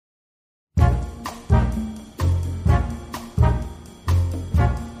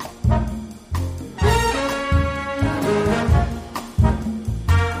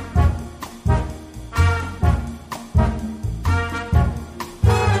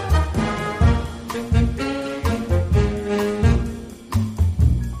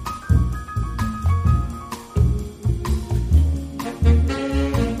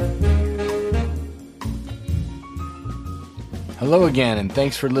Hello again, and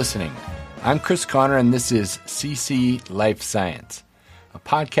thanks for listening. I'm Chris Connor, and this is CC Life Science, a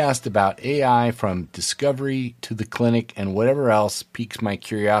podcast about AI from discovery to the clinic and whatever else piques my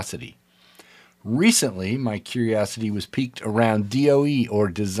curiosity. Recently, my curiosity was piqued around DoE, or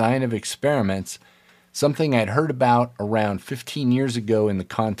design of experiments, something I'd heard about around 15 years ago in the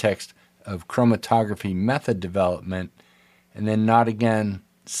context of chromatography method development, and then not again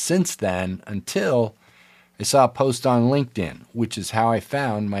since then until I saw a post on LinkedIn, which is how I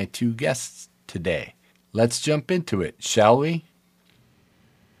found my two guests today. Let's jump into it, shall we?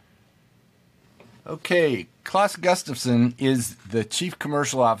 Okay, Klaus Gustafsson is the Chief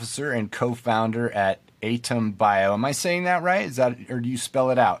Commercial Officer and co-founder at Atom Bio. Am I saying that right? Is that, or do you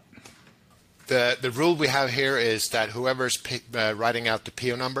spell it out? The rule we have here is that whoever's writing out the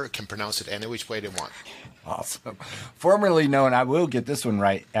PO number can pronounce it any which way they want. Awesome. Formerly known, I will get this one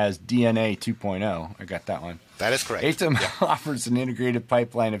right, as DNA 2.0. I got that one. That is correct. Atom offers an integrated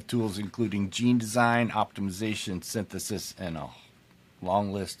pipeline of tools including gene design, optimization, synthesis, and a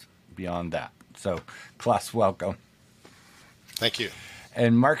long list beyond that. So, Klaus, welcome. Thank you.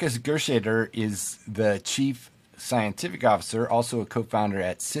 And Marcus Gershader is the Chief Scientific Officer, also a co-founder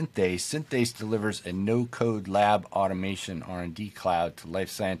at Synthase. Synthase delivers a no-code lab automation R&D cloud to life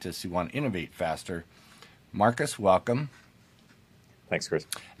scientists who want to innovate faster. Marcus, welcome. Thanks, Chris.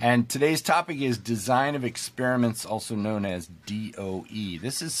 And today's topic is design of experiments, also known as DoE.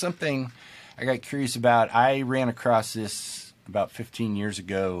 This is something I got curious about. I ran across this about 15 years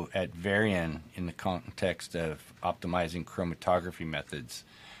ago at Varian in the context of optimizing chromatography methods,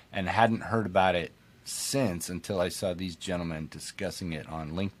 and hadn't heard about it since until I saw these gentlemen discussing it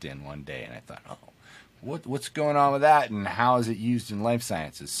on LinkedIn one day, and I thought, oh, what's going on with that, and how is it used in life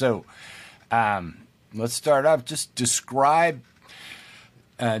sciences? So let's start off. Just describe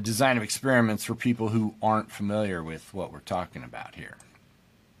design of experiments for people who aren't familiar with what we're talking about here.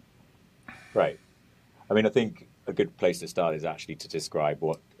 Right. I mean, I think a good place to start is actually to describe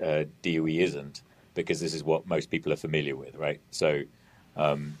what DOE isn't, because this is what most people are familiar with, right? So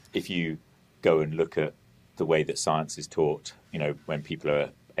if you go and look at the way that science is taught, when people are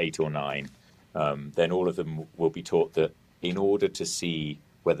 8 or 9, then all of them will be taught that in order to see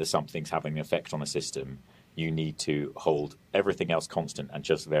whether something's having an effect on a system, you need to hold everything else constant and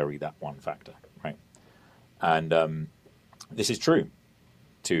just vary that one factor, right? And this is true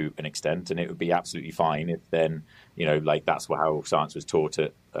to an extent, and it would be absolutely fine if then, that's how science was taught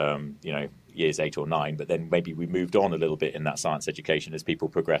at, years 8 or 9, but then maybe we moved on a little bit in that science education as people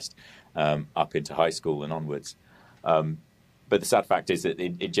progressed up into high school and onwards. But the sad fact is that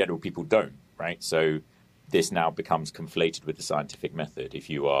in general, people don't, right? So this now becomes conflated with the scientific method. If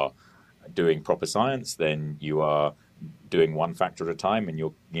you are doing proper science, then you are doing one factor at a time, and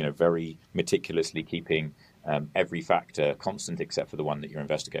you're very meticulously keeping every factor constant except for the one that you're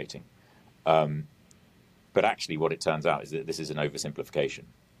investigating. But actually what it turns out is that this is an oversimplification,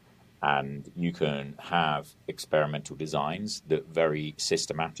 and you can have experimental designs that very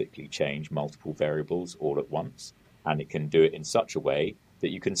systematically change multiple variables all at once, and it can do it in such a way that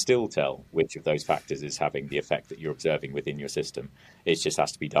you can still tell which of those factors is having the effect that you're observing within your system. It just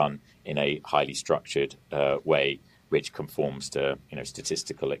has to be done in a highly structured way, which conforms to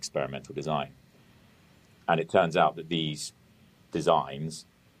statistical experimental design. And it turns out that these designs,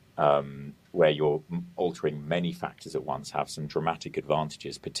 where you're altering many factors at once, have some dramatic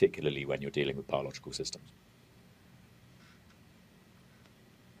advantages, particularly when you're dealing with biological systems.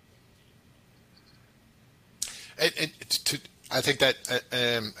 I think that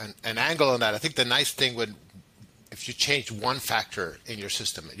an angle on that, I think the nice thing would, if you change one factor in your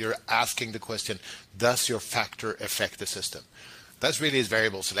system, you're asking the question, does your factor affect the system? That's really is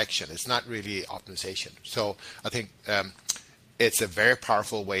variable selection. It's not really optimization. So I think it's a very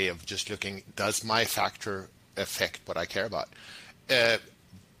powerful way of just looking, does my factor affect what I care about?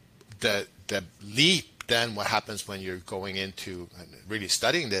 The leap then, what happens when you're going into really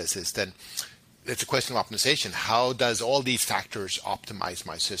studying this is then it's a question of optimization. How does all these factors optimize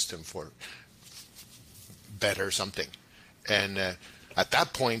my system for better something? And at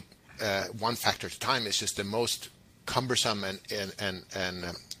that point, one factor at a time is just the most cumbersome and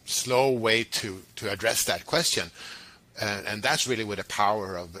slow way to address that question. And that's really where the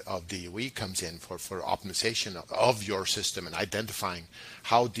power of DOE comes in for optimization of your system and identifying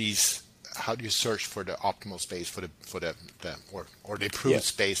how do you search for the optimal space for the improved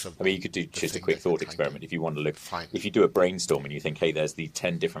space of. I mean, you could do just a quick thought experiment if you want to look. Fine. If you do a brainstorm and you think, hey, there's the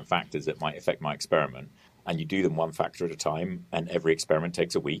 10 different factors that might affect my experiment, and you do them one factor at a time, and every experiment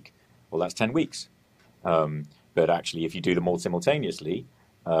takes a week, well, that's 10 weeks. But actually, if you do them all simultaneously,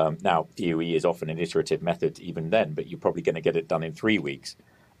 Now, DoE is often an iterative method even then, but you're probably going to get it done in 3 weeks.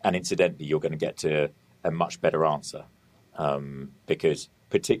 And incidentally, you're going to get to a much better answer because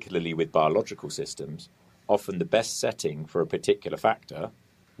particularly with biological systems, often the best setting for a particular factor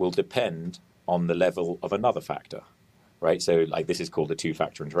will depend on the level of another factor, right? So like this is called a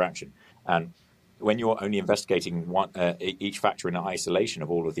two-factor interaction. And when you're only investigating each factor in isolation of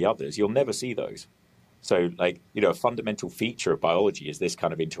all of the others, you'll never see those. So, like, a fundamental feature of biology is this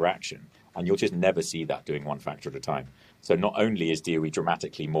kind of interaction, and you'll just never see that doing one factor at a time. So not only is DoE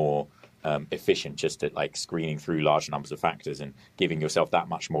dramatically more efficient just at, like, screening through large numbers of factors and giving yourself that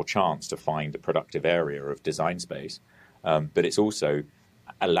much more chance to find a productive area of design space, but it's also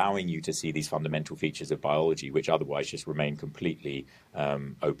allowing you to see these fundamental features of biology, which otherwise just remain completely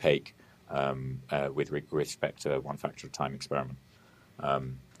opaque with respect to one factor at a time experiment.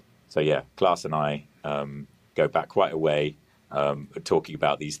 So yeah, Klaas and I go back quite a way talking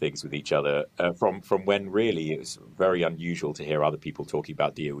about these things with each other from when really it was very unusual to hear other people talking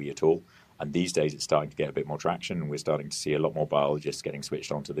about DoE at all. And these days it's starting to get a bit more traction, and we're starting to see a lot more biologists getting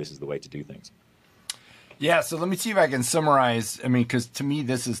switched on to this as the way to do things. Yeah, so let me see if I can summarize. I mean, because to me,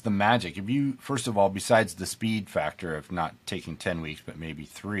 this is the magic. If you, first of all, besides the speed factor of not taking 10 weeks, but maybe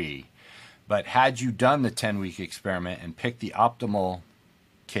 3, but had you done the 10-week experiment and picked the optimal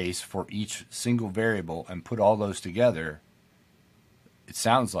case for each single variable and put all those together, it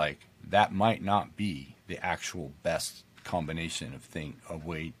sounds like that might not be the actual best combination of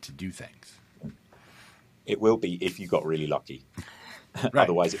way to do things. It will be if you got really lucky. Right.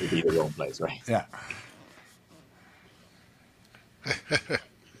 Otherwise, it would be the wrong place, right? Yeah.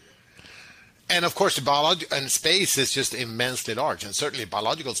 And of course, the biology and space is just immensely large, and certainly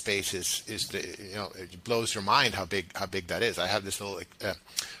biological space is the, it blows your mind how big that is. I have this little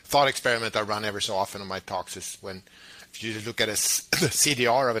thought experiment I run every so often in my talks. Is when if you look at the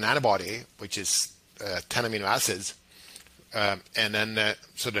CDR of an antibody, which is 10 amino acids, and then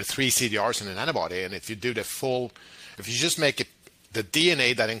so there are 3 CDRs in an antibody, and if you do if you just make it the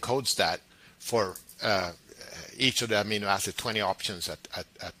DNA that encodes that for each of the amino acid 20 options at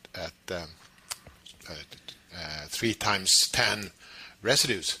 3 times 10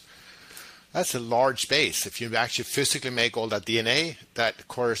 residues. That's a large space. If you actually physically make all that DNA, that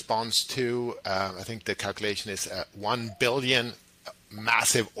corresponds to, I think the calculation is 1 billion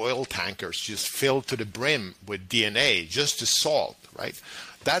massive oil tankers just filled to the brim with DNA just to salt, right?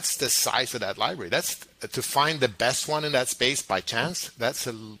 That's the size of that library. That's to find the best one in that space by chance. That's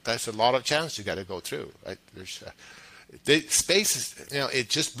a lot of chance you got to go through, right? There's the space is, it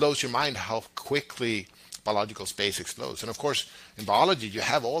just blows your mind how quickly biological space explodes. And of course, in biology, you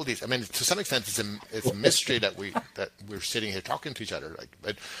have all these. I mean, to some extent, it's a mystery that we're sitting here talking to each other.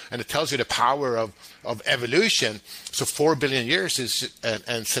 And it tells you the power of evolution. So 4 billion years is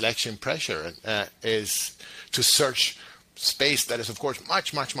and selection pressure is to search space that is, of course,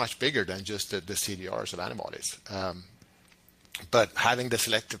 much, much, much bigger than just the CDRs of antibodies. But having the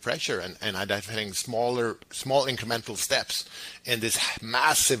selective pressure and identifying small incremental steps in this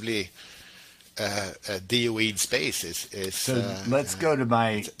massively DOE space is so let's go to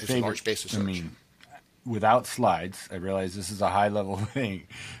my favorite. A large space of search. I mean, without slides, I realize this is a high level thing,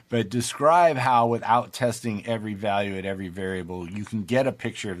 but describe how without testing every value at every variable, you can get a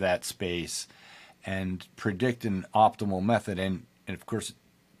picture of that space and predict an optimal method. And of course,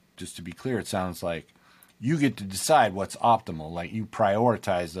 just to be clear, it sounds like you get to decide what's optimal. Like you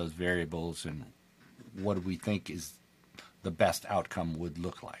prioritize those variables and what do we think is the best outcome would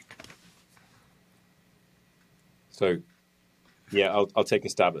look like. So, yeah, I'll take a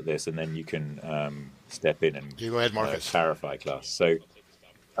stab at this, and then you can step in and you go ahead, Marcus. Clarify, Klaas. So,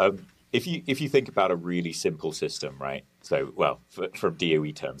 if you think about a really simple system, right? So, well, from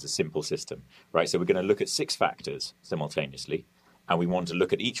DOE terms, a simple system, right? So we're going to look at 6 factors simultaneously, and we want to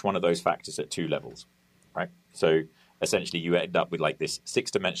look at each one of those factors at 2 levels, right? So essentially, you end up with like this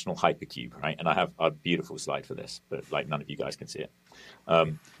 6-dimensional hypercube, right? And I have a beautiful slide for this, but like none of you guys can see it.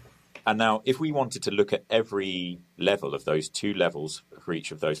 And now, if we wanted to look at every level of those 2 levels for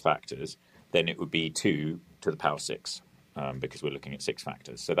each of those factors, then it would be 2 to the power 6, because we're looking at 6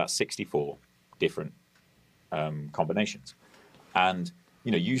 factors. So that's 64 different combinations. And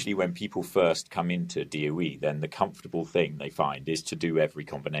usually when people first come into DOE, then the comfortable thing they find is to do every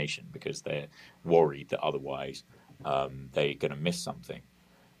combination because they're worried that otherwise they're going to miss something.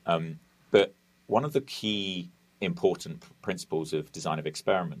 But one of the key important principles of design of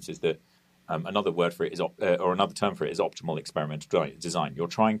experiments is that another word for it is, or another term for it is optimal experimental design. You're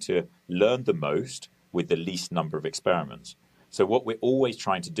trying to learn the most with the least number of experiments. So what we're always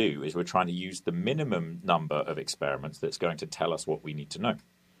trying to do is we're trying to use the minimum number of experiments that's going to tell us what we need to know.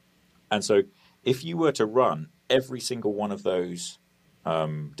 And so if you were to run every single one of those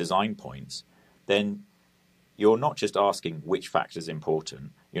design points, then you're not just asking which factor is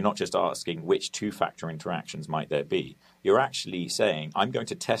important. You're not just asking which two-factor interactions might there be. You're actually saying, I'm going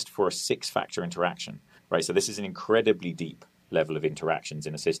to test for a six-factor interaction, right? So this is an incredibly deep level of interactions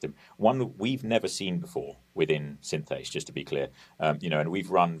in a system, one that we've never seen before within Synthase, just to be clear. And we've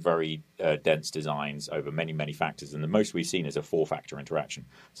run very dense designs over many, many factors, and the most we've seen is a four-factor interaction.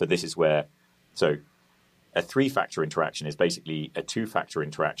 So this is where, a three-factor interaction is basically a two-factor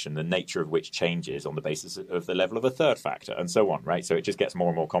interaction, the nature of which changes on the basis of the level of a third factor, and so on, right? So it just gets more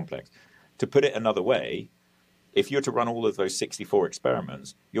and more complex. To put it another way, if you're to run all of those 64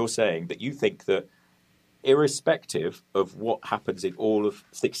 experiments, you're saying that you think that irrespective of what happens in all of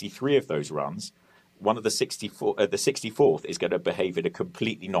 63 of those runs, one of the 64th is going to behave in a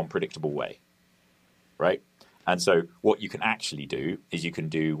completely non-predictable way, right? And so what you can actually do is you can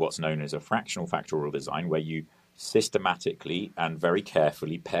do what's known as a fractional factorial design, where you systematically and very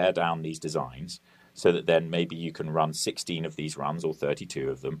carefully pare down these designs so that then maybe you can run 16 of these runs or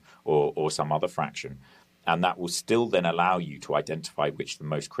 32 of them or some other fraction. And that will still then allow you to identify which the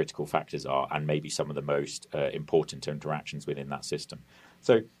most critical factors are and maybe some of the most important interactions within that system.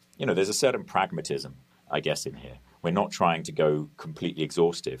 So, there's a certain pragmatism, I guess, in here. We're not trying to go completely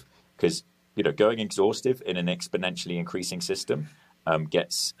exhaustive because, going exhaustive in an exponentially increasing system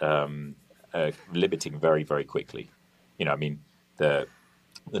gets limiting very, very quickly. The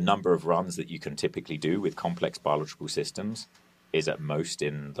number of runs that you can typically do with complex biological systems is at most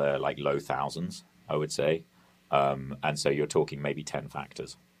in the low thousands, I would say. And so you're talking maybe 10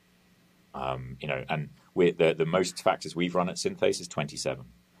 factors. And the most factors we've run at Synthase is 27.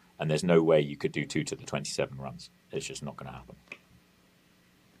 And there's no way you could do 2 to the 27 runs. It's just not going to happen.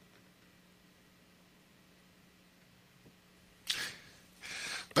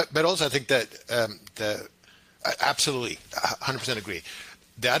 But also I think that absolutely 100% agree.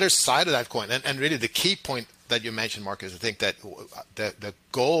 The other side of that coin, and really the key point that you mentioned, Marcus, I think that the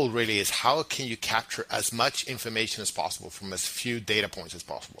goal really is how can you capture as much information as possible from as few data points as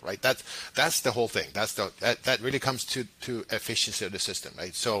possible, right? That's the whole thing. That really comes to efficiency of the system,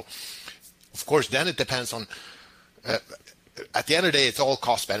 right? So, of course, then it depends on. At the end of the day, it's all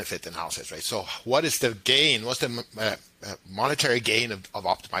cost-benefit analysis, right? So, what is the gain? What's the monetary gain of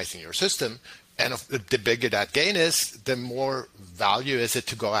optimizing your system? And the bigger that gain is, the more value is it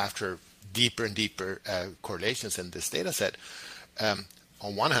to go after deeper and deeper correlations in this data set.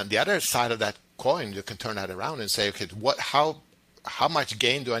 On one hand, the other side of that coin, you can turn that around and say, okay, how much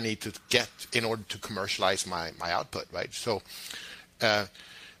gain do I need to get in order to commercialize my output, right? So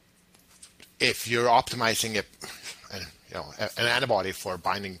if you're optimizing an antibody for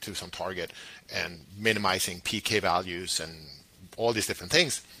binding to some target and minimizing PK values and all these different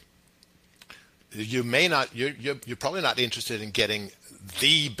things, you're probably not interested in getting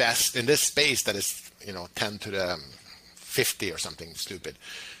the best in this space that is 10 to the 50 or something stupid.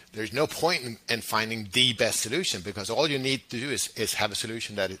 There's no point in finding the best solution, because all you need to do is have a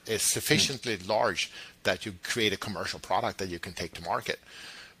solution that is sufficiently large that you create a commercial product that you can take to market.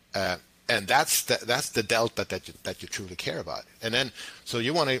 And that's the delta that you truly care about. And then, so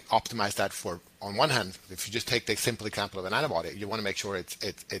you want to optimize that for, on one hand, if you just take the simple example of an antibody, you want to make sure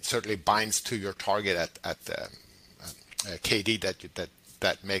it certainly binds to your target at KD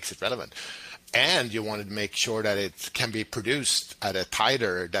that makes it relevant. And you want to make sure that it can be produced at a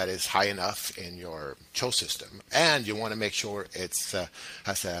titer that is high enough in your CHO system. And you want to make sure it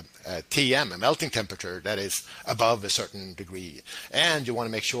has a TM, a melting temperature, that is above a certain degree. And you want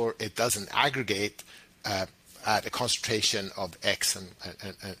to make sure it doesn't aggregate at a concentration of X.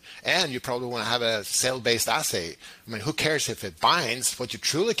 And you probably want to have a cell-based assay. I mean, who cares if it binds? What you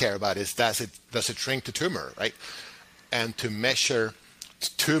truly care about is does it shrink to tumor, right? And to measure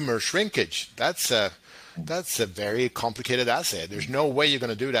tumor shrinkage, that's a very complicated assay. There's no way you're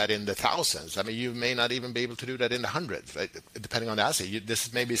going to do that in the thousands. I mean, you may not even be able to do that in the hundreds, right? Depending on the assay.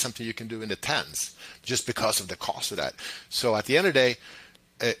 This may be something you can do in the tens, just because of the cost of that. So at the end of the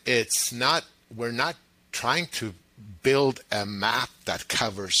day, we're not trying to build a map that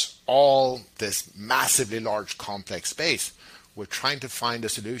covers all this massively large complex space. We're trying to find a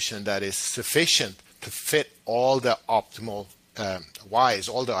solution that is sufficient to fit all the optimal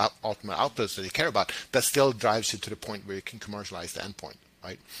all the ultimate outputs that you care about, that still drives you to the point where you can commercialize the endpoint,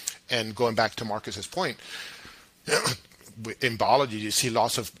 right? And going back to Marcus's point, in biology, you see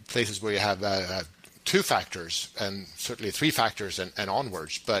lots of places where you have 2 factors and certainly 3 factors and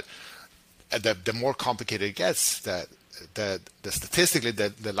onwards. But the more complicated it gets, the statistically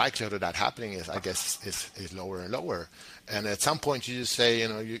the likelihood of that happening is, I guess, is lower and lower. And at some point you just say,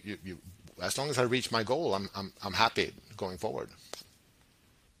 you as long as I reach my goal, I'm happy going forward.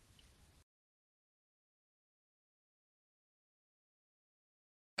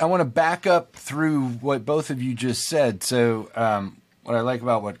 I want to back up through what both of you just said. So what I like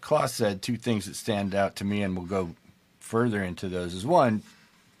about what Klaus said, two things that stand out to me, and we'll go further into those, is one,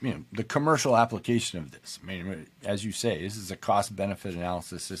 the commercial application of this. I mean, as you say, this is a cost-benefit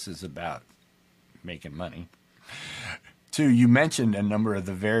analysis. This is about making money. Two, you mentioned a number of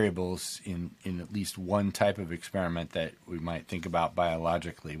the variables in at least one type of experiment that we might think about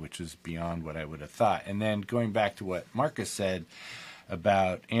biologically, which is beyond what I would have thought. And then going back to what Marcus said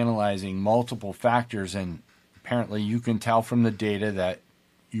about analyzing multiple factors, and apparently you can tell from the data that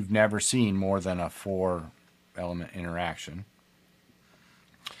you've never seen more than a 4-element interaction,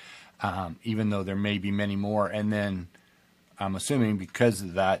 even though there may be many more. And then I'm assuming because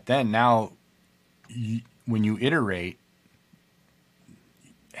of that, then now when you iterate,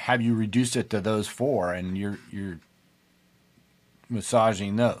 have you reduced it to those 4 and you're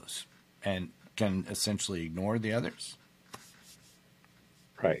massaging those and can essentially ignore the others?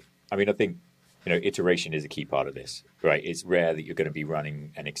 Right. I mean, I think, iteration is a key part of this, right? It's rare that you're going to be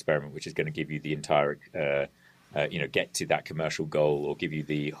running an experiment which is going to give you the entire, get to that commercial goal or give you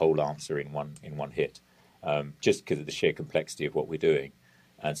the whole answer in one hit, just because of the sheer complexity of what we're doing.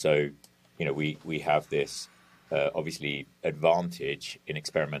 And so, we have this obviously advantage in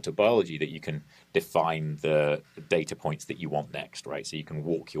experimental biology that you can define the data points that you want next, right? So you can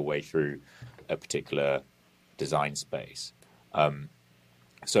walk your way through a particular design space.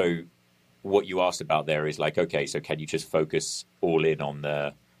 So what you asked about there is like, okay, so can you just focus all in on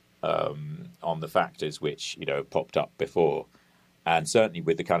the factors which popped up before? And certainly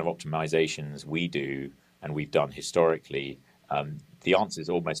with the kind of optimizations we do and we've done historically, the answer is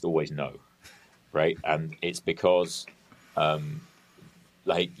almost always no, right? And it's because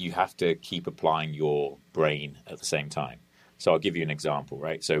you have to keep applying your brain at the same time. So I'll give you an example,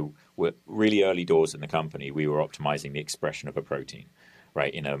 right? So we're really early doors in the company. We were optimizing the expression of a protein,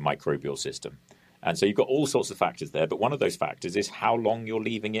 right, in a microbial system. And so you've got all sorts of factors there, but one of those factors is how long you're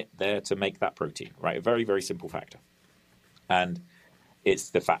leaving it there to make that protein, right? A very, very simple factor. And it's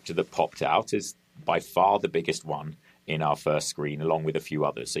the factor that popped out is by far the biggest one in our first screen, along with a few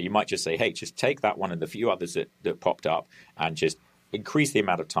others. So you might just say, hey, just take that one and the few others that popped up and just increase the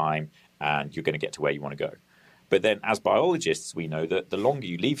amount of time and you're going to get to where you want to go. But then as biologists, we know that the longer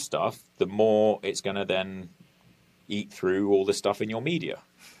you leave stuff, the more it's going to then eat through all the stuff in your media,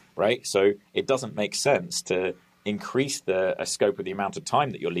 right? So it doesn't make sense to increase the scope of the amount of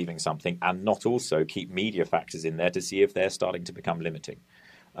time that you're leaving something and not also keep media factors in there to see if they're starting to become limiting.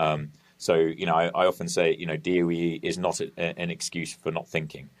 So, I often say, DoE is not an excuse for not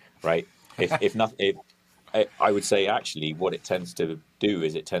thinking, right? I would say actually what it tends to do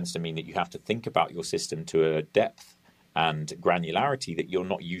is it tends to mean that you have to think about your system to a depth and granularity that you're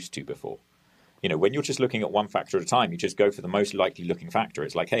not used to before. When you're just looking at one factor at a time, you just go for the most likely looking factor.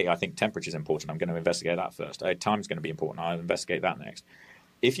 It's like, hey, I think temperature is important. I'm going to investigate that first. Time is going to be important. I'll investigate that next.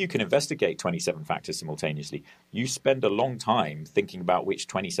 If you can investigate 27 factors simultaneously, you spend a long time thinking about which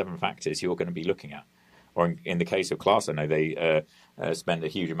 27 factors you're going to be looking at. Or in the case of Klaus, I know they spend a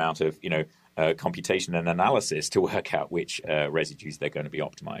huge amount of computation and analysis to work out which residues they're going to be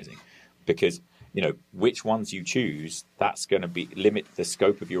optimizing. Because which ones you choose, that's going to limit the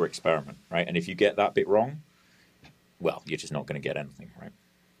scope of your experiment, right? And if you get that bit wrong, well, you're just not going to get anything, right?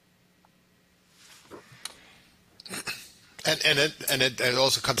 And it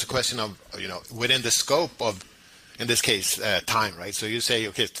also comes to the question of within the scope of, in this case, time, right? So you say,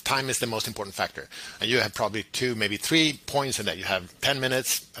 okay, time is the most important factor, and you have probably 2, maybe 3 points in that. You have 10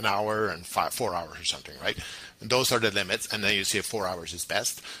 minutes, an hour, and 4 hours or something, right? And those are the limits, and then you see if 4 hours is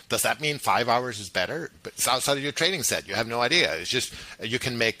best. Does that mean 5 hours is better? But it's outside of your training set. You have no idea. It's just you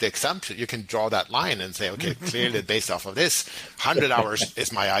can make the assumption. You can draw that line and say, okay, clearly based off of this, 100 hours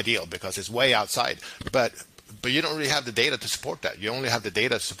is my ideal because it's way outside. But you don't really have the data to support that. You only have the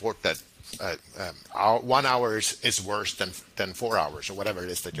data to support that 1 hour is worse than 4 hours or whatever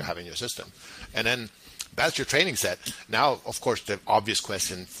it is that you have in your system. And then that's your training set. Now, of course, the obvious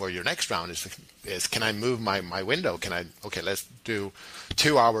question for your next round is can I move my window? Let's do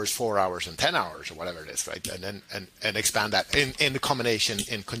 2 hours, 4 hours, and 10 hours or whatever it is, right? And then and expand that in the combination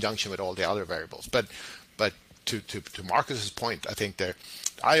in conjunction with all the other variables. But to Marcus's point, I think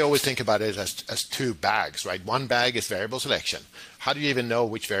I always think about it as 2 bags, right? One bag is variable selection. How do you even know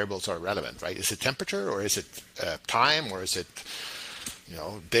which variables are relevant, right? Is it temperature, or is it time, or is it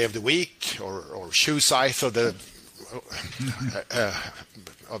day of the week, or shoe size, or the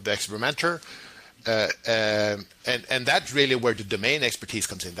of the experimenter. And that's really where the domain expertise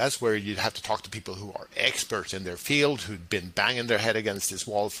comes in. That's where you have to talk to people who are experts in their field, who've been banging their head against this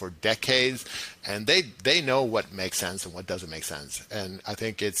wall for decades, and they know what makes sense and what doesn't make sense. And I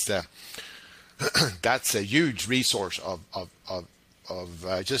think it's that's a huge resource of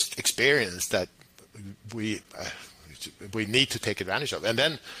just experience that we need to take advantage of. And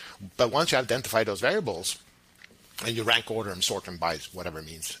then, but once you identify those variables, and you rank order them, sort them by whatever it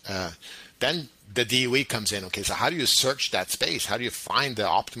means, then the DOE comes in. Okay, so how do you search that space? How do you find the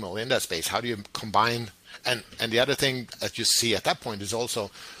optimal in that space? How do you combine? And the other thing that you see at that point is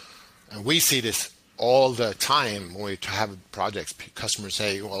also, and we see this all the time when we have projects, customers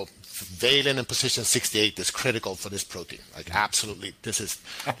say, well, valin in position 68 is critical for this protein. Like, absolutely. There's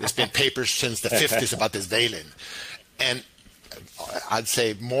been papers since the 50s about this valin. And I'd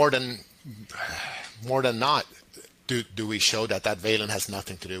say more than not, do we show that valin has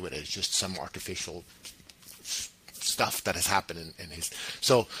nothing to do with it? It's just some artificial stuff that has happened in his.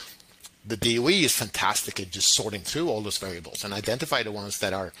 So the DOE is fantastic at just sorting through all those variables and identify the ones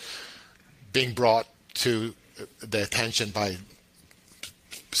that are being brought to the attention by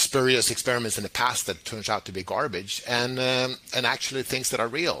spurious experiments in the past that turns out to be garbage, and actually things that are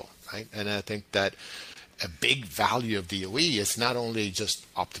real, right? And I think that a big value of DOE is not only just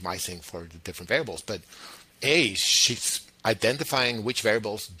optimizing for the different variables, but A, she's identifying which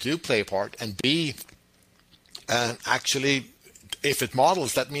variables do play a part, and B, actually, if it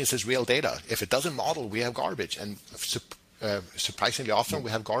models, that means it's real data. If it doesn't model, we have garbage, and surprisingly often we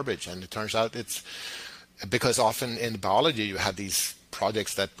have garbage. And it turns out it's because often in biology you have these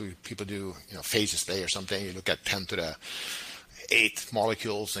projects that people do, phase display or something. You look at 10 to the 8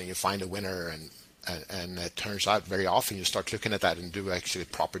 molecules and you find a winner, and it turns out very often you start looking at that and do actually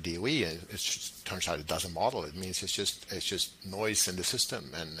proper DOE, and it just turns out it doesn't model. It means it's just noise in the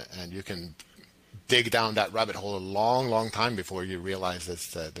system, and you can dig down that rabbit hole a long time before you realize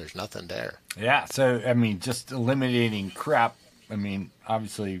that there's nothing there. Yeah. So, I mean, just eliminating crap. I mean,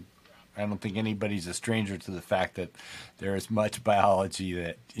 obviously, I don't think anybody's a stranger to the fact that there is much biology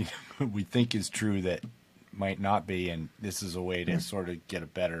that we think is true that might not be, and this is a way to sort of get a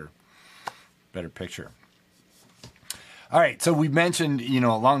better picture. All right, so we mentioned,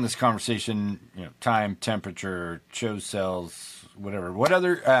 along this conversation, time, temperature, CHO cells, whatever. What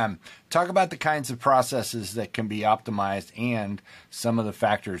other talk about the kinds of processes that can be optimized and some of the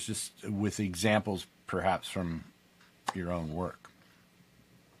factors, just with examples perhaps from your own work,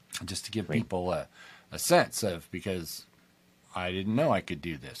 just to give people a sense of, because I didn't know I could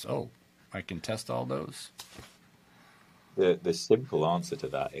do this. Oh, I can test all those. The simple answer to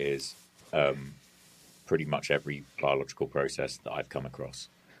that is pretty much every biological process that I've come across,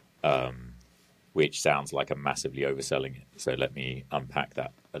 which sounds like I'm massively overselling it. So let me unpack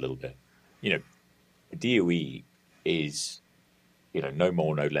that a little bit. DOE is, no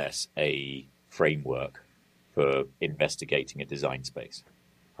more, no less a framework for investigating a design space,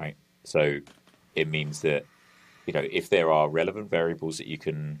 right? So it means that, if there are relevant variables that you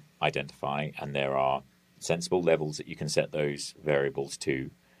can identify and there are sensible levels that you can set those variables to,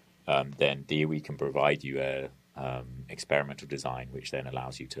 then DOE can provide you a experimental design, which then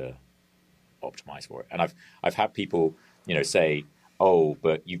allows you to optimize for it. And I've had people, say, "Oh,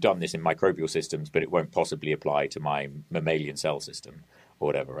 but you've done this in microbial systems, but it won't possibly apply to my mammalian cell system," or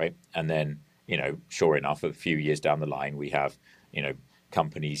whatever, right? And then, sure enough, a few years down the line, we have,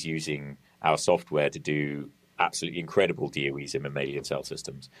 companies using our software to do absolutely incredible DOEs in mammalian cell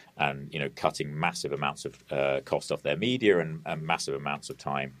systems, and cutting massive amounts of cost off their media and massive amounts of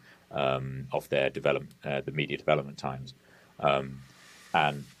time off their the media development times.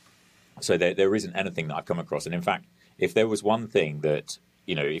 And so there isn't anything that I've come across. And in fact, if there was one thing that,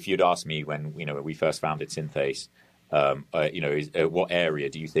 if you'd asked me when we first founded Synthase, what area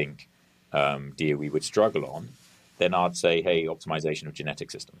do you think DOE would struggle on, then I'd say, hey, optimization of genetic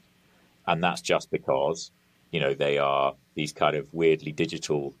systems. And that's just because they are these kind of weirdly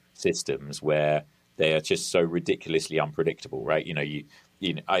digital systems where they are just so ridiculously unpredictable, right?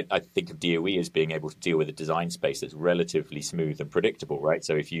 I think of DOE as being able to deal with a design space that's relatively smooth and predictable, right?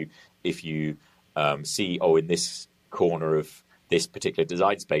 So if you see, in this corner of this particular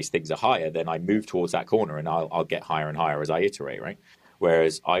design space, things are higher, then I move towards that corner and I'll get higher and higher as I iterate, right?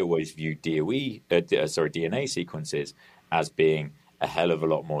 Whereas I always view DNA sequences as being a hell of a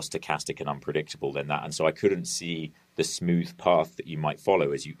lot more stochastic and unpredictable than that. And so I couldn't see the smooth path that you might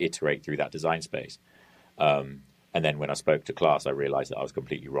follow as you iterate through that design space. And then when I spoke to class, I realized that I was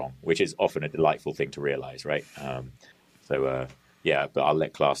completely wrong, which is often a delightful thing to realize, right? But I'll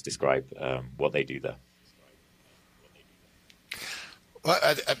let class describe what they do there. Well,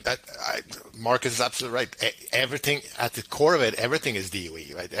 Marcus is absolutely right. Everything at the core of it, everything is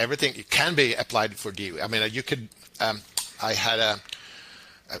DOE, right? Everything can be applied for DOE. I mean, you could. I had an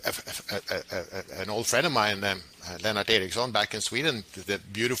old friend of mine, Lennart Eriksson, back in Sweden. The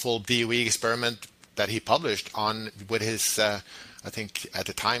beautiful DOE experiment that he published on with his, I think at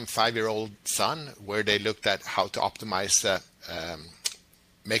the time, 5-year-old son, where they looked at how to optimize.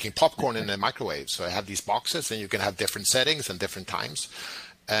 Making popcorn in the microwave. So I have these boxes, and you can have different settings and different times,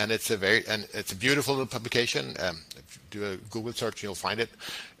 and it's a beautiful little publication. If you do a Google search, you'll find it,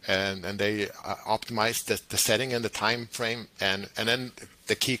 and they optimized the setting and the time frame, and then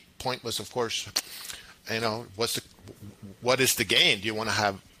the key point was, of course, what is the gain? Do you want to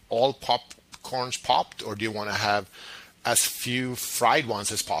have all popcorns popped, or do you want to have as few fried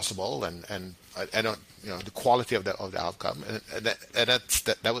ones as possible, and I don't. The quality of the outcome, and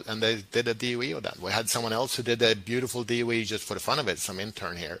they did a DOE of that. We had someone else who did a beautiful DOE just for the fun of it, some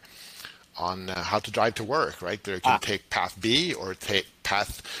intern here, on how to drive to work. Right, there you can take path B or take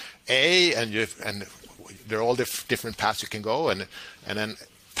path A, and there are all different paths you can go, and then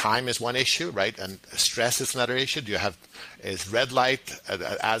time is one issue, right, and stress is another issue. Is red light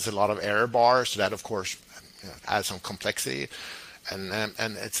adds a lot of error bars, so that of course adds some complexity. And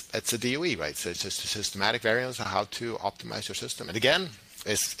it's a DOE, right? So it's just a systematic variance of how to optimize your system. And again,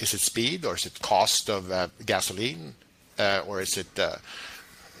 is it speed, or is it cost of gasoline, or is it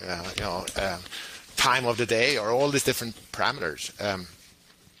time of the day, or all these different parameters?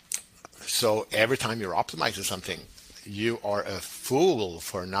 So every time you're optimizing something, you are a fool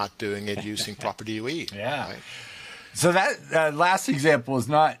for not doing it using proper DOE. Yeah. Right? So that last example is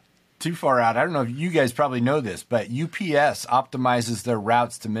not too far out. I don't know if you guys probably know this, but UPS optimizes their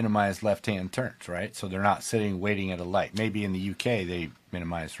routes to minimize left-hand turns, right? So they're not sitting waiting at a light. Maybe in the UK they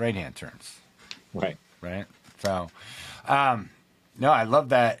minimize right-hand turns. Right. Right. So, no, I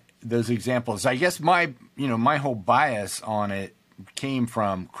love those examples. I guess my whole bias on it came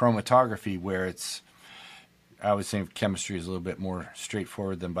from chromatography, where I would say chemistry is a little bit more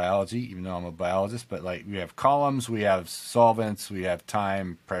straightforward than biology, even though I'm a biologist. But like, we have columns, we have solvents, we have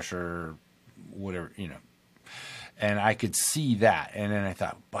time, pressure, whatever, And I could see that, and then I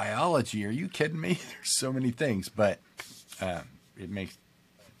thought, biology? Are you kidding me? There's so many things, but it makes.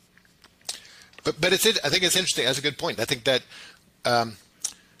 But I think it's interesting. That's a good point. I think that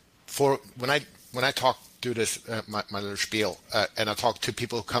for when I talk, do this my little spiel, and I talk to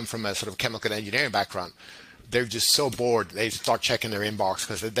people who come from a sort of chemical engineering background. They're just so bored. They start checking their inbox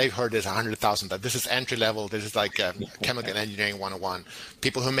because they've heard this 100,000 times. This is entry level. This is like chemical engineering 101.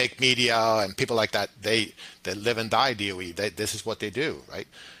 People who make media and people like that, they live and die DOE. This is what they do, right?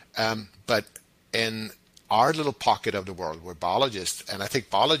 But in our little pocket of the world, we're biologists, and I think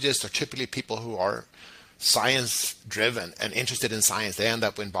biologists are typically people who are science-driven and interested in science. They end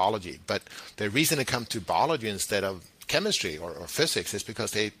up in biology. But the reason they come to biology instead of chemistry or physics is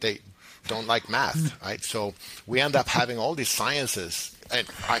because they don't like math, right? So we end up having all these sciences, and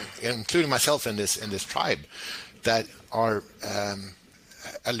I'm including myself in this tribe, that are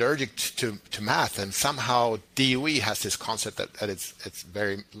allergic to math, and somehow DOE has this concept that it's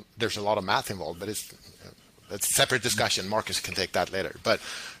there's a lot of math involved, but it's a separate discussion. Marcus can take that later. But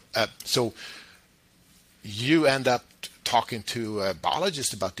so you end up talking to a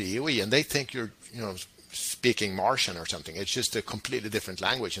biologist about DOE, and they think you're speaking Martian or something. It's just a completely different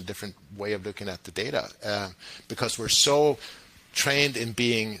language and different way of looking at the data, because we're so trained in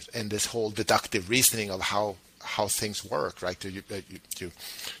being in this whole deductive reasoning of how things work, right? You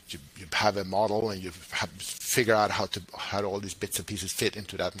have a model, and you figure out how all these bits and pieces fit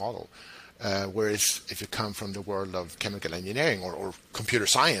into that model. Whereas if you come from the world of chemical engineering or computer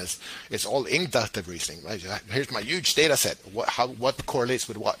science, it's all inductive reasoning, right? Here's my huge data set. What correlates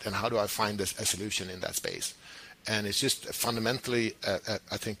with what, and how do I find a solution in that space? And it's just fundamentally,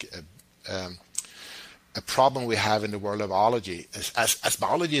 I think, a problem we have in the world of biology. As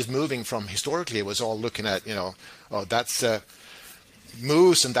biology is moving from, historically, it was all looking at, that's a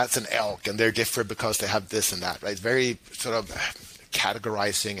moose and that's an elk, and they're different because they have this and that, right? It's very sort of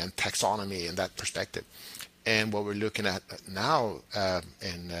categorizing and taxonomy in that perspective. And what we're looking at now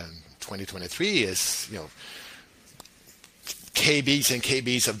in 2023 is, KBs and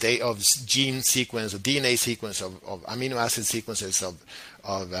KBs of gene sequence, of DNA sequence, of amino acid sequences, of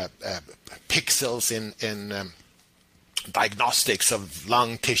pixels in diagnostics of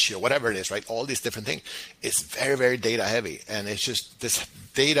lung tissue, whatever it is, right? All these different things. It's very, very data heavy, and it's just this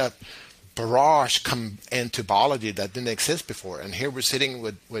data barrage come into biology that didn't exist before. And here we're sitting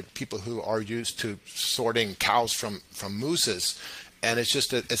with people who are used to sorting cows from mooses, and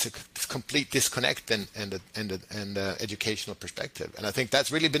it's a complete disconnect in the educational perspective. And I think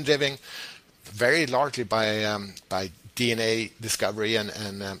that's really been driven very largely by DNA discovery and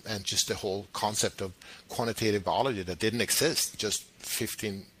just the whole concept of quantitative biology that didn't exist just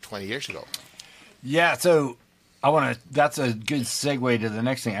 15, 20 years ago. Yeah, so that's a good segue to the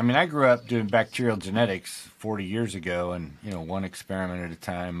next thing. I mean, I grew up doing bacterial genetics 40 years ago, and, one experiment at a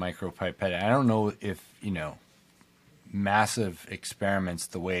time, micropipette. I don't know if, massive experiments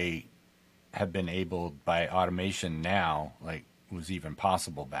the way have been able by automation now, like, was even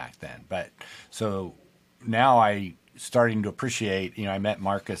possible back then. But so now I starting to appreciate, I met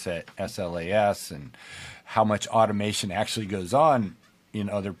Marcus at SLAS and how much automation actually goes on in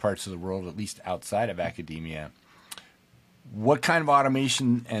other parts of the world, at least outside of academia. What kind of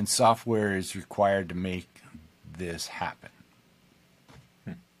automation and software is required to make this happen?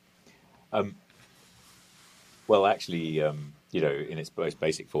 Well, actually, in its most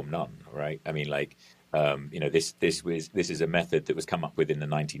basic form, none, right? I mean, this is a method that was come up with in the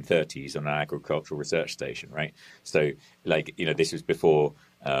 1930s on an agricultural research station, right? So, this was before,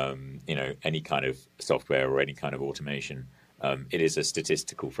 any kind of software or any kind of automation. It is a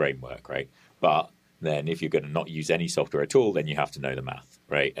statistical framework, right? But then if you're going to not use any software at all, then you have to know the math,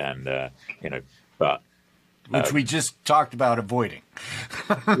 right? And, which we just talked about avoiding.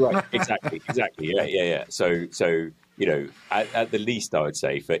 Right, exactly. Yeah. So, at the least, I would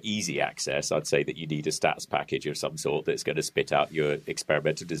say for easy access, I'd say that you need a stats package of some sort that's going to spit out your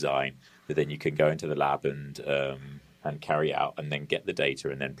experimental design that then you can go into the lab and carry out, and then get the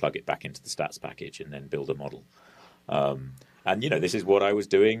data and then plug it back into the stats package and then build a model. And this is what I was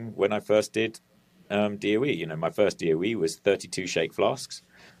doing when I first did DoE. My first DoE was 32 shake flasks,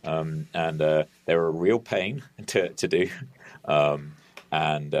 and they were a real pain to do.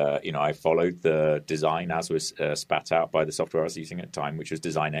 I followed the design as was spat out by the software I was using at the time, which was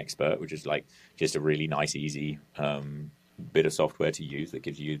Design Expert, which is like just a really nice, easy bit of software to use that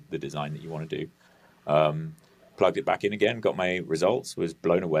gives you the design that you want to do. Plugged it back in again, got my results, was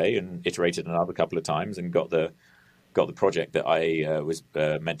blown away, and iterated another couple of times, and got the project that I was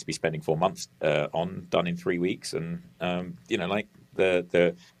meant to be spending 4 months on done in 3 weeks, and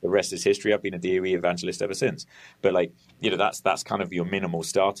the rest is history. I've been a DoE evangelist ever since. But that's kind of your minimal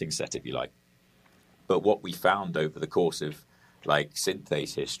starting set, if you like. But what we found over the course of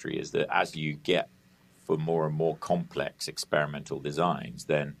synthase history is that as you get for more and more complex experimental designs,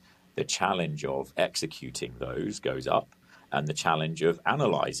 then the challenge of executing those goes up, and the challenge of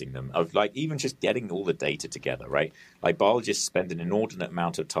analyzing them, of even just getting all the data together, right? Biologists spend an inordinate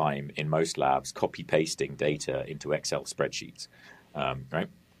amount of time in most labs copy pasting data into Excel spreadsheets, right?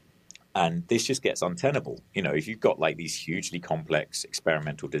 And this just gets untenable. If you've got these hugely complex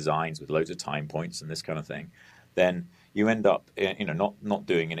experimental designs with loads of time points and this kind of thing, then you end up, not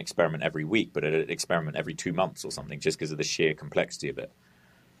doing an experiment every week, but an experiment every 2 months or something, just because of the sheer complexity of it.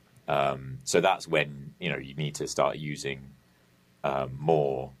 So that's when, you need to start using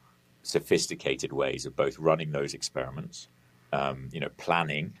more sophisticated ways of both running those experiments,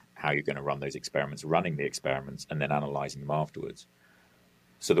 planning how you're going to run those experiments, running the experiments, and then analyzing them afterwards.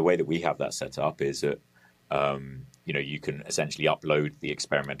 So the way that we have that set up is that, you can essentially upload the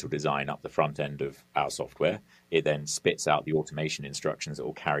experimental design up the front end of our software. It then spits out the automation instructions that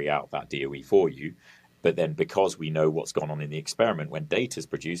will carry out that DoE for you. But then because we know what's gone on in the experiment, when data is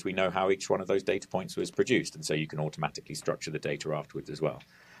produced, we know how each one of those data points was produced. And so you can automatically structure the data afterwards as well.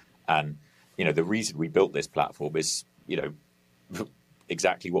 And, the reason we built this platform is,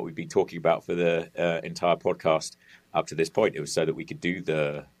 exactly what we've been talking about for the entire podcast up to this point. It was so that we could do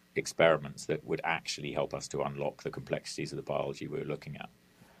the experiments that would actually help us to unlock the complexities of the biology we were looking at.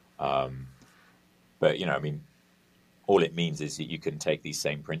 But, all it means is that you can take these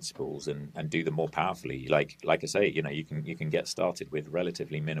same principles and do them more powerfully. Like I say, you can get started with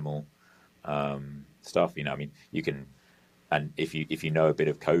relatively minimal stuff. You can, and if you know a bit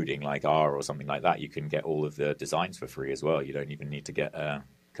of coding like R or something like that, you can get all of the designs for free as well. You don't even need to get a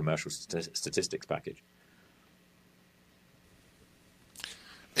commercial statistics package.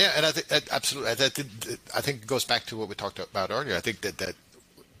 Yeah, and I think absolutely. I think it goes back to what we talked about earlier. I think that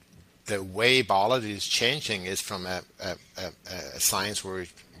the way biology is changing is from a science where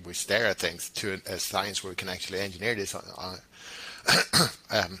we stare at things to a science where we can actually engineer this at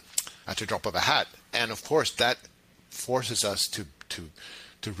the drop of a hat. And of course, that forces us to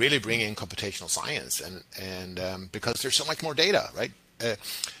really bring in computational science, and because there's so much more data, right?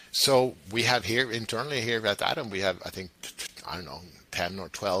 So we have internally here at Atom, we have, I think, 10 or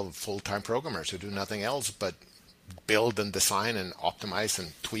 12 full-time programmers who do nothing else but build and design and optimize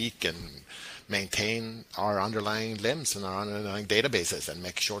and tweak and maintain our underlying limbs and our underlying databases and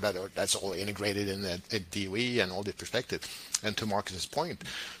make sure that that's all integrated in the DOE and all the perspective. And to Marcus's point,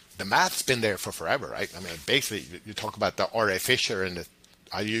 the math's been there for forever, right? I mean, basically, you talk about the R.A. Fisher, and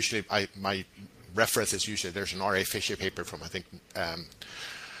my reference is usually there's an R.A. Fisher paper from I think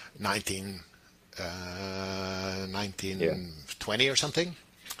 1920 or something.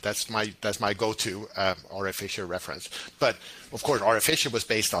 That's my go-to R.A. Fisher reference. But of course, R.A. Fisher was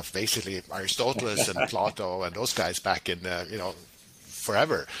based off basically Aristotle and Plato and those guys back in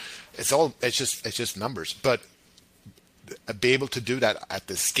forever. It's just numbers, but be able to do that at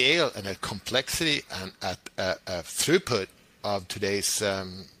the scale and at complexity and at a throughput of today's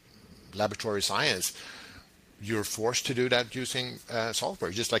laboratory science, you're forced to do that using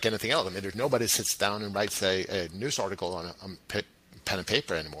software, just like anything else. I mean, there's nobody sits down and writes a news article on pen and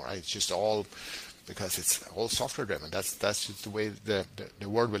paper anymore. Right? It's just all because it's all software driven. That's just the way the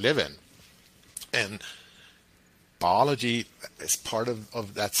world we live in, and biology is part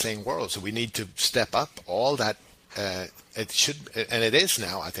of that same world. So we need to step up all that. It should, and it is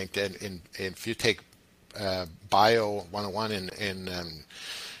now. I think that if you take Bio 101 in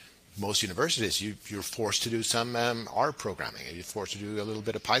most universities, you're forced to do some R programming, and you're forced to do a little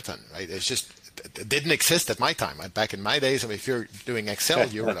bit of Python. Right? It didn't exist at my time. Back in my days, I mean, if you're doing Excel,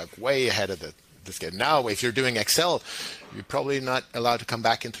 you were like way ahead of the game. Now, if you're doing Excel, you're probably not allowed to come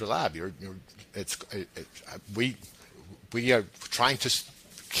back into the lab. We are trying to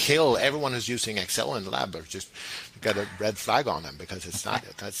kill everyone who's using Excel in the lab, or just got a red flag on them, because it's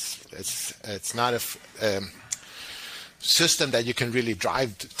not a system that you can really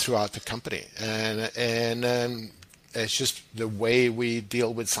drive throughout the company, and it's just the way we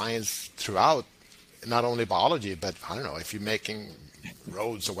deal with science throughout, not only biology, but I don't know, if you're making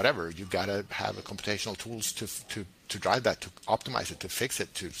roads or whatever, you've got to have a computational tools to drive that, to optimize it, to fix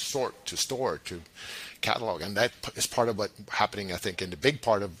it, to sort, to store, to catalog. And that is part of what's happening, I think, in the big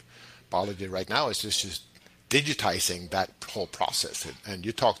part of biology right now, is just digitizing that whole process. And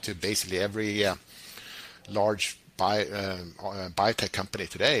you talk to basically every large biotech company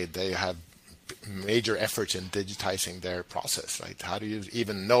today, they have major efforts in digitizing their process, right? How do you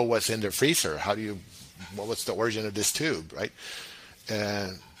even know what's in their freezer? What's the origin of this tube, right?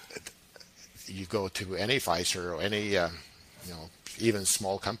 You go to any Pfizer or any, even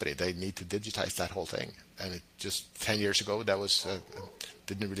small company, they need to digitize that whole thing. And it just 10 years ago, that was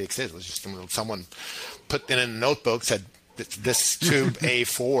didn't really exist. It was just someone put in a notebook, said, this tube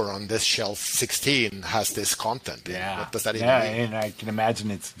A4 on this shelf 16 has this content. Yeah. What does that even mean? And I can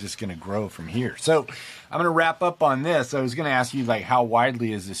imagine it's just going to grow from here. So I'm going to wrap up on this. I was going to ask you, like, how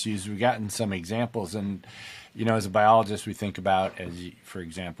widely is this used? We've gotten some examples, and as a biologist, we think about, for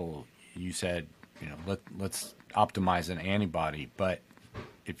example, you said, let's optimize an antibody. But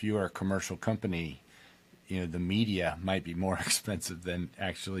if you are a commercial company, the media might be more expensive than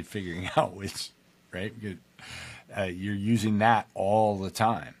actually figuring out which, right? You're using that all the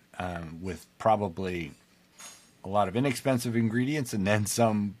time with probably a lot of inexpensive ingredients, and then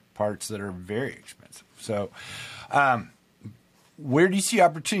some parts that are very expensive. So where do you see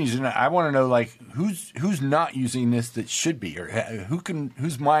opportunities? And I want to know, like, who's not using this that should be, or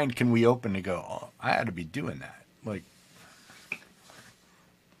whose mind can we open to go, oh, I ought to be doing that? Like,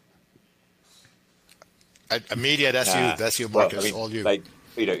 media, that's you, Marcus, all you. Like,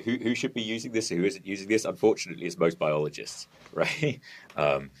 who should be using this? Who isn't using this? Unfortunately, it's most biologists, right?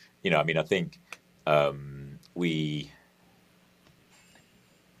 I think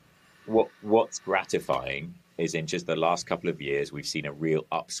what's gratifying is in just the last couple of years, we've seen a real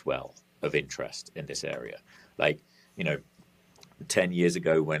upswell of interest in this area. Like, 10 years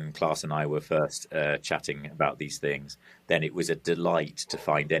ago when Klaas and I were first chatting about these things, then it was a delight to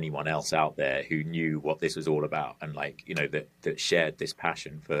find anyone else out there who knew what this was all about, and that shared this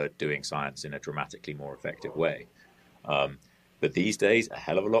passion for doing science in a dramatically more effective way. But these days, a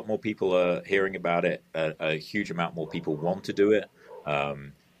hell of a lot more people are hearing about it. A huge amount more people want to do it.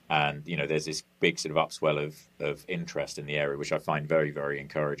 And there's this big sort of upswell of interest in the area, which I find very, very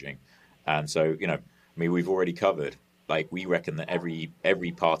encouraging. And so, we've already covered, like, we reckon that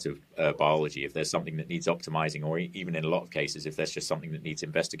every part of biology, if there's something that needs optimizing, or even in a lot of cases, if there's just something that needs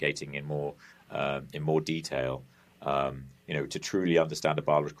investigating in more detail, to truly understand a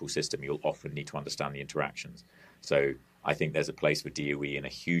biological system, you'll often need to understand the interactions. So I think there's a place for DOE in a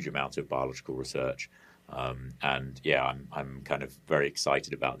huge amount of biological research. I'm kind of very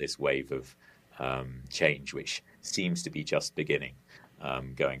excited about this wave of change, which seems to be just beginning,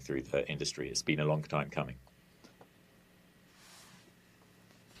 going through the industry. It's been a long time coming.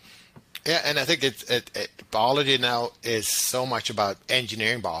 Yeah, and I think biology now is so much about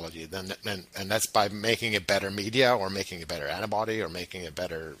engineering biology, and that's by making a better media or making a better antibody or making a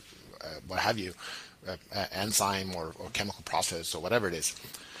better what have you, enzyme or chemical process or whatever it is.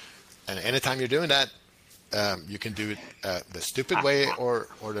 And anytime you're doing that, you can do it the stupid way or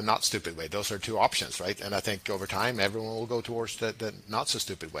the not stupid way. Those are two options, right? And I think over time, everyone will go towards the not so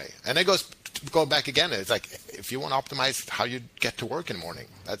stupid way. And it go back again. It's like if you want to optimize how you get to work in the morning,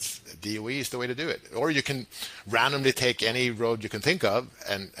 that's DOE is the way to do it. Or you can randomly take any road you can think of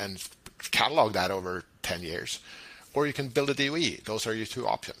and catalog that over 10 years. Or you can build a DOE. Those are your two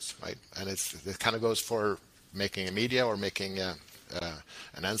options, right? And it kind of goes for making a media or making an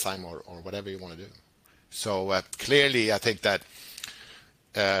enzyme or whatever you want to do. So clearly, I think that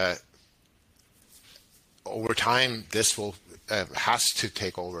over time, this will has to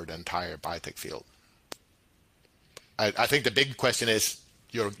take over the entire biotech field. I think the big question is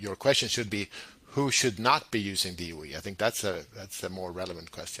your question should be who should not be using DOE. I think that's a more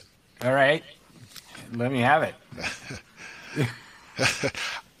relevant question. All right, let me have it.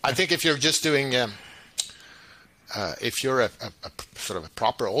 I think if you're just doing, if you're a sort of a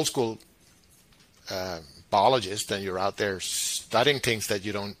proper old school biologist, then you're out there studying things that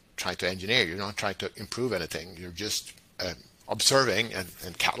you don't try to engineer. You're not trying to improve anything. You're just observing and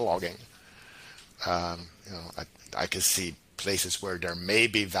cataloging. I can see places where there may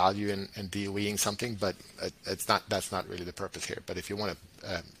be value in DOEing something, but it's not. That's not really the purpose here. But if you want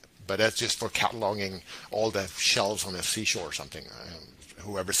to, but that's just for cataloging all the shells on a seashore or something.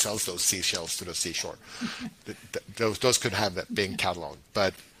 Whoever sells those seashells to the seashore, those could have that being cataloged,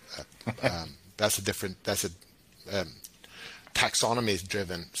 but. That's a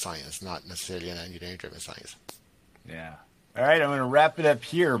taxonomy-driven science, not necessarily an engineering-driven science. Yeah. All right, I'm going to wrap it up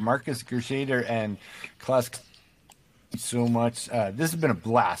here. Marcus Gershader and Klaus, thank you so much. This has been a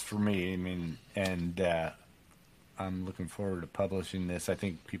blast for me. I mean, and I'm looking forward to publishing this. I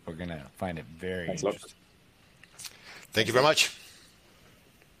think people are going to find it very interesting. Thank you very much.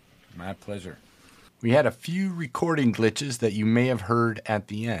 My pleasure. We had a few recording glitches that you may have heard at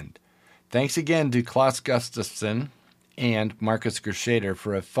the end. Thanks again to Klaus Gustafsson and Marcus Gershader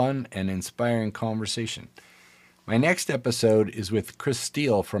for a fun and inspiring conversation. My next episode is with Chris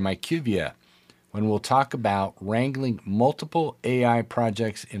Steele from IQVIA, when we'll talk about wrangling multiple AI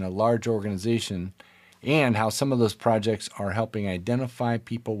projects in a large organization and how some of those projects are helping identify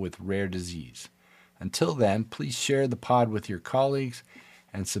people with rare disease. Until then, please share the pod with your colleagues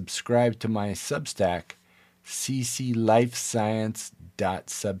and subscribe to my Substack,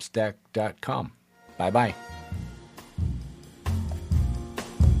 cclifescience.substack.com. Bye-bye.